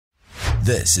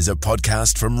This is a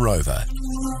podcast from Rover.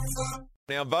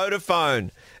 Now, Vodafone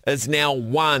is now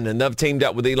One, and they've teamed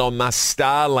up with Elon Musk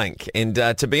Starlink. And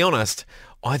to be honest,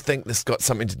 I think this got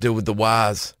something to do with the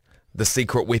wires, the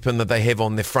secret weapon that they have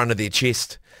on the front of their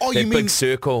chest. Oh, that you mean big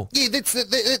circle? Yeah, that's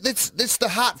the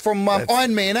heart from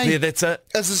Iron Man, eh? Yeah, that's it.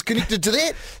 Is this connected to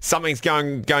that? Something's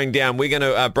going down. We're going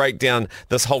to break down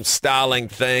this whole Starlink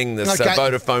thing, this Okay.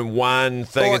 Vodafone One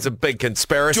thing. All right. It's a big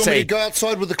conspiracy. Do you want me to go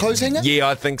outside with the clothes hanger? Yeah,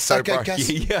 I think so, Okay, bro. Gus.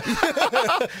 Yeah.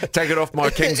 Take it off my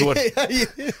Kingswood.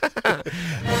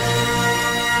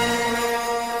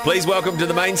 Please welcome to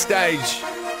the main stage,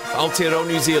 Aotearoa,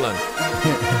 New Zealand.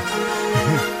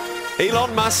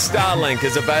 Elon Musk Starlink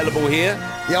is available here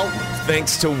Yep.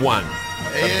 thanks to One.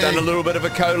 They've Yeah. done a little bit of a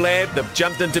collab. They've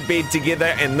jumped into bed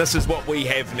together, and this is what we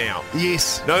have now.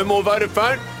 Yes. No more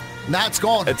Vodafone. Nah, it's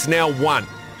gone. It's now One.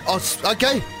 Oh,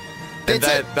 okay. And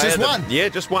That's it. Just one. Yeah,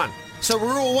 just one. So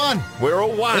we're all one. We're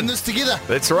all one. In this together.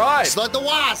 That's right. It's like the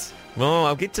wires. Well,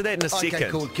 I'll get to that in a Okay,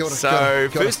 second. cool. Kia ora, So, kia ora,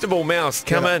 kia ora. first of all, Mouse,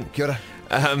 come in. Kia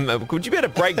ora. Could you be able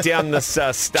to break down this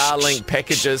Starlink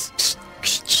packages?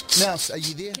 Mouse, are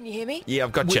you there? Can you hear me? Yeah,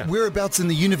 I've got you. Whereabouts in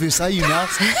the universe are you,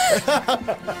 Mouse?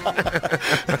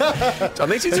 I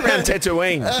think she's around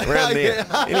Tatooine, around there.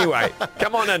 Anyway,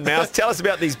 come on in, Mouse. Tell us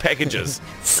about these packages.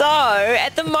 So,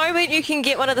 at the moment, you can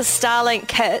get one of the Starlink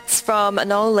kits from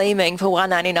Noel Leeming for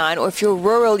 $1.99, or if you're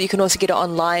rural, you can also get it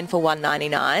online for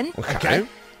 $1.99. Okay.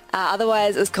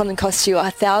 Otherwise, it's going to cost you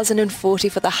 $1,040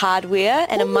 for the hardware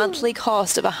and a monthly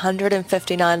cost of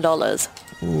 $159.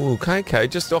 Ooh, okay.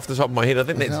 Just off the top of my head, I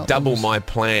think that's Without double almost- my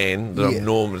plan that Yeah. I'm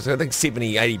normally. I think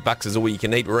 70, 80 bucks is all you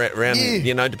can eat around, Yeah.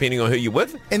 you know, depending on who you're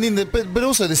with. And then but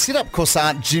also the setup costs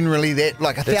aren't generally that,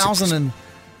 like $1,000 and...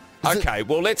 Is it- Okay,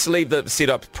 well, let's leave the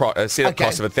setup Okay.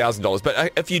 cost of $1,000.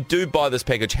 But if you do buy this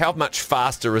package, how much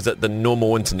faster is it than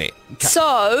normal internet?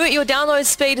 So, your download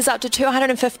speed is up to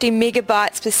 250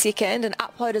 megabytes per second and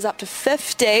upload is up to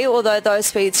 50, although those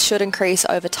speeds should increase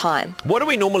over time.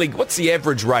 What's the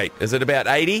average rate? Is it about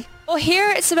 80? Well, here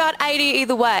it's about 80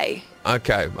 either way.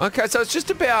 Okay, so it's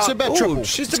just about... It's about triple.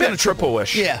 Just It's about gonna triple.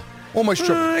 triple-ish. Yeah, almost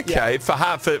triple. Okay,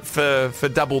 for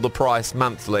double the price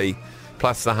monthly,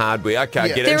 plus the hardware. Okay, I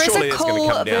Yeah. get it. There is Surely a it's going to cool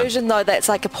come down. version, though, that's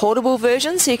like a portable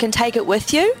version, so you can take it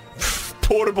with you.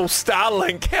 Portable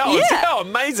Starlink. Yeah. How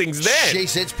amazing is that?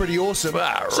 Jeez, that's pretty awesome.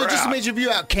 Far So just out. imagine if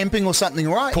you're out camping or something,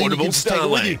 right? Then you Portable can just take it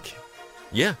with you. Starlink.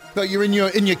 Yeah. Like you're in your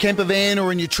camper van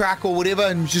or in your truck or whatever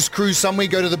and just cruise somewhere,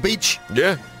 go to the beach,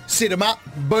 Yeah. set them up,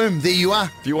 boom, there you are.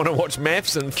 If you want to watch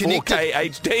maths in 4K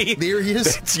HD, There he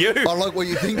is. that's you. I like what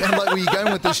you think. I like where you're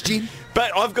going with this, Jen.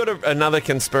 But I've got another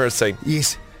conspiracy.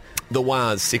 Yes. The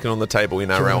Wars, second on the table in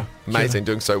NRL. Amazing,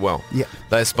 doing so well. Yeah.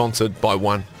 They're sponsored by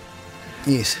One.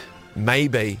 Yes.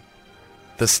 Maybe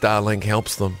the Starlink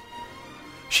helps them.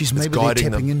 She's It's maybe they're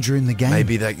guiding tapping them. in during the game.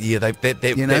 Maybe that You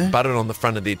know? button on the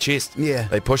front of their chest. Yeah.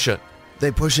 They push it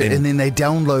They push it And- and then they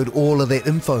download all of that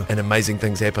info. and amazing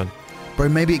things happen. Bro,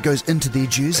 maybe it goes into their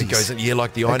jerseys. It goes in, yeah,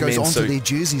 like the It Iron goes Man onto suit. their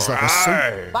jerseys like a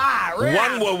suit.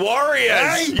 One were warriors.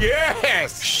 Hey.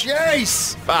 Yes.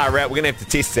 Jeez. Far out. We're going to have to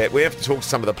test that. We have to talk to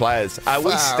some of the players. Are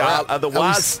the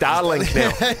Wars Starlink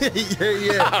now?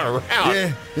 yeah. Far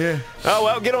out. Yeah. Oh,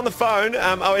 well, get on the phone.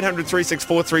 0800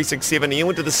 364 367. Are you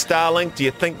into the Starlink? Do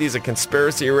you think there's a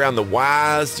conspiracy around the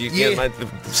Wars? Do you, Yeah. you know,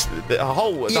 the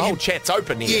whole chat's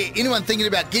open here. Yeah, anyone thinking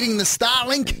about getting the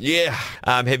Starlink? Yeah.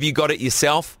 Have you got it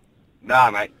yourself?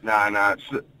 No, mate. No.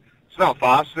 It's not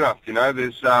fast enough. You know,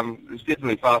 there's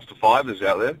definitely faster fibres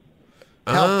out there.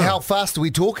 How fast are we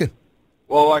talking?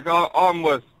 Well, like I'm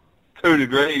with 2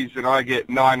 degrees and I get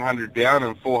 900 down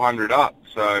and 400 up.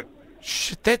 So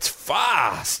Shit, that's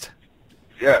fast.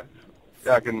 yeah,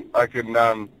 I can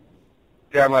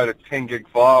download a 10 gig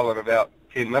file in about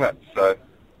 10 minutes. So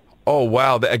Oh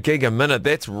wow, a gig a minute.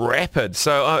 That's rapid.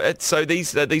 So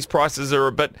these prices are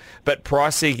a bit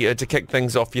pricey to kick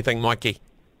things off. You think, Mikey?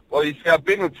 well, you see, I've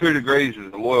been with 2 degrees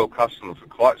as a loyal customer for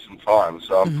quite some time,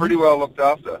 so I'm pretty well looked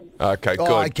after. Okay, good,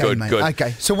 okay, good, mate. good.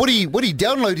 Okay, so what are you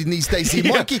downloading these days here,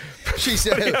 Mikey? She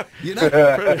said, you know.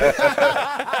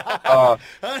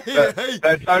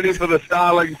 That's only for the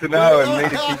Starlink to know and me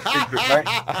to keep secret,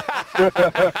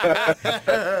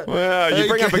 mate. Well, you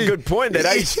bring up a Okay. good point. That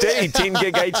HD, 10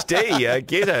 gig HD. I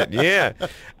get it. Yeah.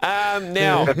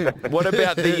 Now, what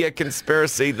about the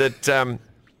conspiracy that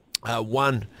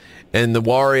One and the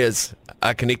Warriors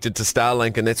are connected to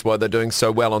Starlink, and that's why they're doing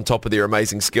so well on top of their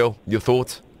amazing skill? Your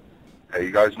thoughts? Hey,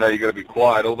 you guys know you got to be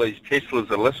quiet. All these Teslas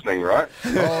are listening, right?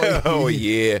 Oh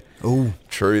yeah. Ooh.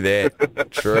 True that.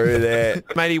 True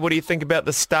that. Matey, what do you think about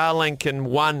the Starlink and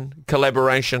One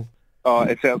collaboration? Oh,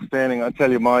 it's outstanding. I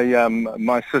tell you,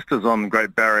 my sister's on the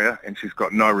Great Barrier, and she's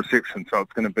got no reception, so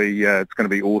it's going to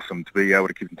be awesome to be able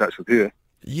to keep in touch with her.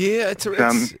 Yeah,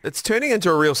 it's turning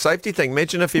into a real safety thing.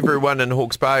 Imagine if everyone in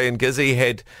Hawke's Bay and Gizzy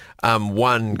had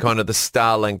one kind of the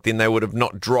Starlink, then they would have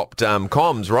not dropped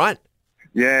comms, right?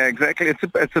 Yeah, exactly.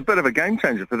 It's a bit of a game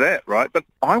changer for that, right? But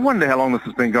I wonder how long this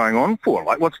has been going on for.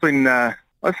 Like, what's been?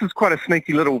 This is quite a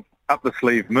sneaky little up the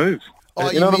sleeve move. Oh,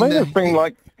 you know what I mean? It's been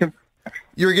like.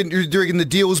 You reckon the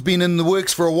deal's been in the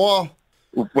works for a while?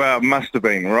 Well, it must have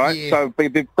been, right? Yeah. So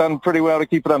they've done pretty well to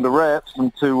keep it under wraps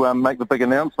and to make the big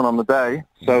announcement on the day.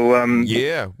 So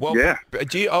yeah, well, yeah.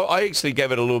 I actually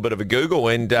gave it a little bit of a Google,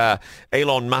 and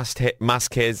Elon Musk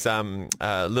has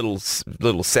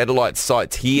little satellite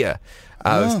sites here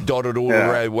dotted all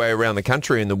the way around the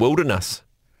country in the wilderness.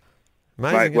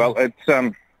 Amazing. Right. Well,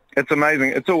 it's amazing.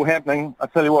 It's all happening. I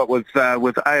tell you what, with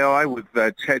AI, with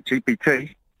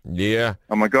ChatGPT. Yeah.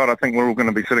 Oh my God! I think we're all going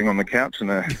to be sitting on the couch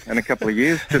in a couple of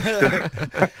years, just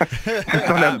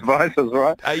on our devices,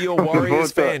 right? Are you a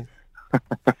Warriors fan?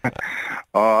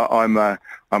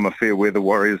 I'm a fair weather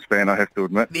Warriors fan, I have to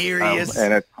admit. There he is.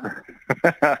 And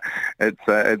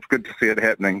it's good to see it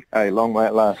happening. Hey, long may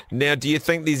it last. Now, do you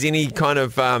think there's any kind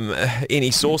of any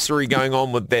sorcery going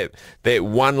on with that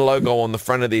one logo on the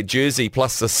front of their jersey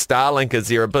plus the Starlink? Is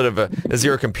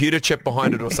there a computer chip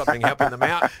behind it or something helping them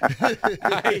out?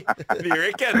 Hey, do you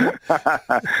reckon?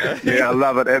 Yeah, I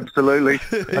love it, absolutely.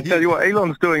 I tell you what,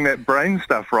 Elon's doing that brain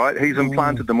stuff, right? He's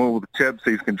implanted them all with the chips.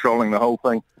 He's controlling the whole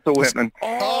thing. It's all happening.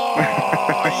 Oh,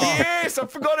 yes, I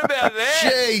forgot about that.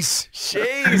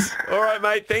 Jeez. All right,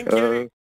 mate, thank you.